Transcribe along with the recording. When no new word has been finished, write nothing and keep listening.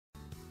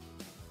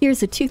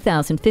Here's a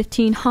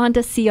 2015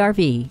 Honda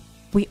CR-V.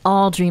 We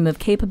all dream of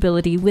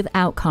capability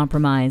without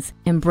compromise.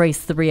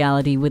 Embrace the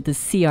reality with the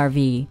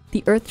CR-V.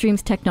 The Earth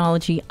Dreams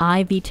technology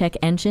i-VTEC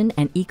engine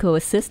and Eco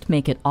Assist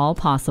make it all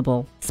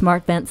possible.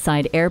 Smart vent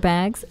side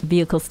airbags,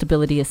 vehicle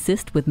stability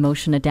assist with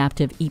motion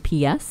adaptive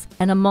EPS,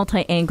 and a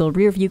multi-angle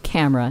rear view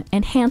camera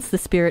enhance the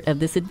spirit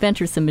of this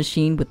adventuresome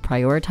machine with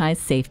prioritized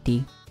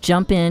safety.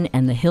 Jump in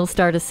and the Hill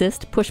Start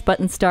Assist, push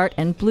button start,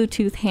 and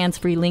Bluetooth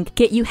hands-free link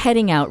get you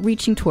heading out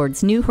reaching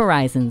towards new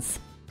horizons.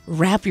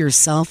 Wrap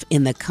yourself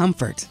in the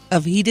comfort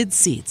of heated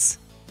seats.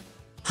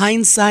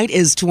 Hindsight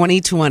is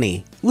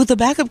 20/20 with a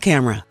backup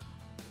camera.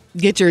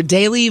 Get your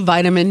daily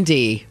vitamin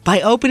D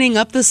by opening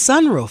up the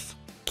sunroof.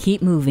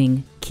 Keep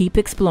moving, keep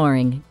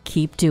exploring,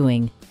 keep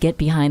doing. Get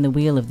behind the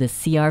wheel of this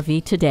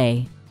CR-V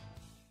today.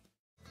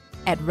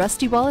 At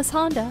Rusty Wallis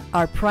Honda,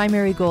 our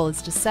primary goal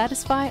is to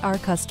satisfy our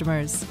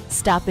customers.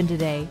 Stop in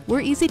today.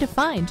 We're easy to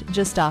find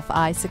just off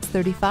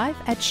I-635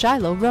 at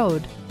Shiloh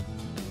Road.